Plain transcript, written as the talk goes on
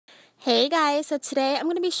Hey guys, so today I'm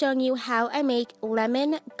going to be showing you how I make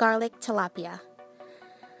lemon garlic tilapia.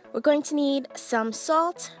 We're going to need some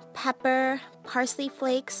salt, pepper, parsley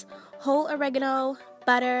flakes, whole oregano,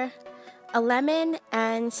 butter, a lemon,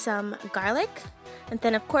 and some garlic. And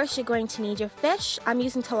then of course you're going to need your fish. I'm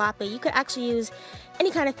using tilapia. You could actually use any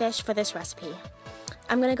kind of fish for this recipe.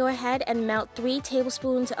 I'm going to go ahead and melt 3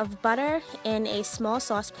 tablespoons of butter in a small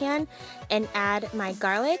saucepan and add my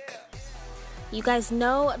garlic. You guys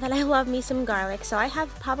know that I love me some garlic, so I have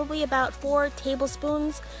probably about 4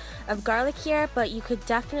 tablespoons of garlic here, but you could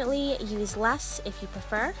definitely use less if you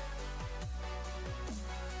prefer.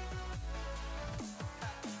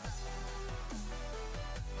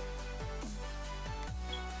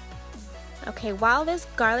 Okay, while this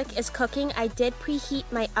garlic is cooking, I did preheat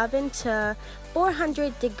my oven to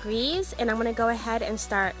 400 degrees, and I'm going to go ahead and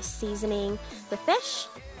start seasoning the fish.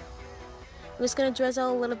 I'm just going to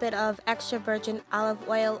drizzle a little bit of extra virgin olive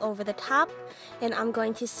oil over the top, and I'm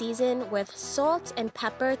going to season with salt and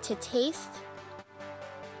pepper to taste.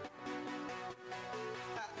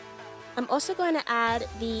 I'm also going to add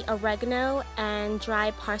the oregano and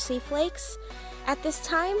dry parsley flakes at this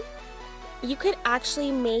time. You could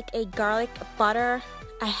actually make a garlic butter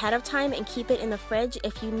ahead of time and keep it in the fridge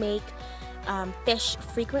if you make fish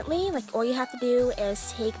frequently. Like, all you have to do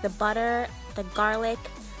is take the butter, the garlic,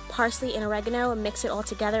 parsley and oregano and mix it all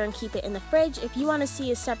together and keep it in the fridge. If you want to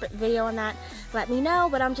see a separate video on that, let me know,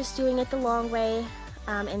 but I'm just doing it the long way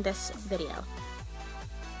in this video.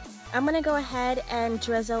 I'm going to go ahead and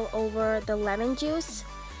drizzle over the lemon juice.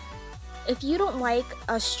 If you don't like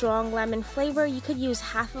a strong lemon flavor, you could use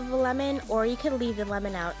half of a lemon, or you could leave the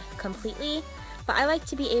lemon out completely. But I like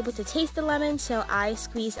to be able to taste the lemon, so I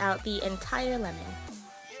squeeze out the entire lemon.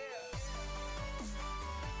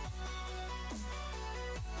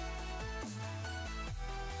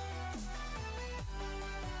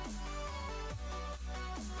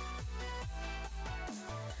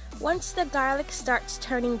 Once the garlic starts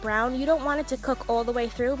turning brown, you don't want it to cook all the way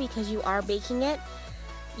through because you are baking it.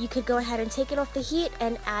 You could go ahead and take it off the heat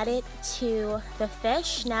and add it to the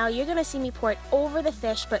fish. Now you're going to see me pour it over the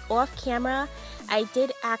fish, but off camera I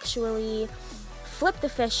did actually flip the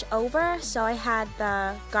fish over, so I had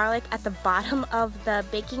the garlic at the bottom of the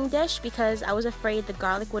baking dish because I was afraid the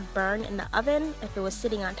garlic would burn in the oven if it was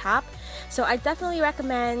sitting on top. So I definitely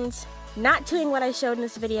recommend not doing what I showed in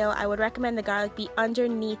this video. I would recommend the garlic be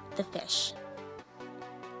underneath the fish.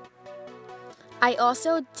 I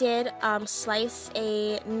also did slice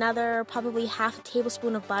another probably half a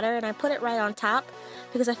tablespoon of butter, and I put it right on top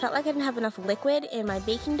because I felt like I didn't have enough liquid in my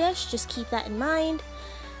baking dish. Just keep that in mind.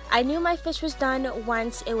 I knew my fish was done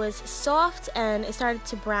once it was soft and it started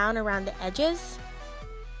to brown around the edges.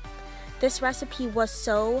 This recipe was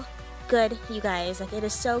so good, you guys. Like, it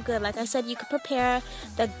is so good. Like I said, you could prepare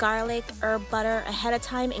the garlic herb butter ahead of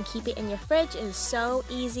time and keep it in your fridge. It is so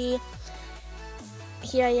easy.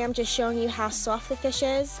 Here I am just showing you how soft the fish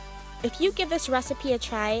is. If you give this recipe a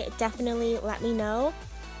try, definitely let me know.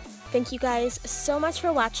 Thank you guys so much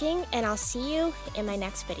for watching, and I'll see you in my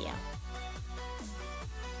next video.